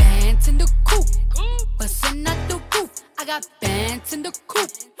got bands in the coop, bustin' out the roof. I got bands in the coop.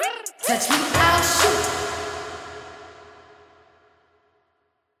 Touch me, I'll shoot.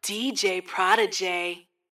 DJ Prodijay.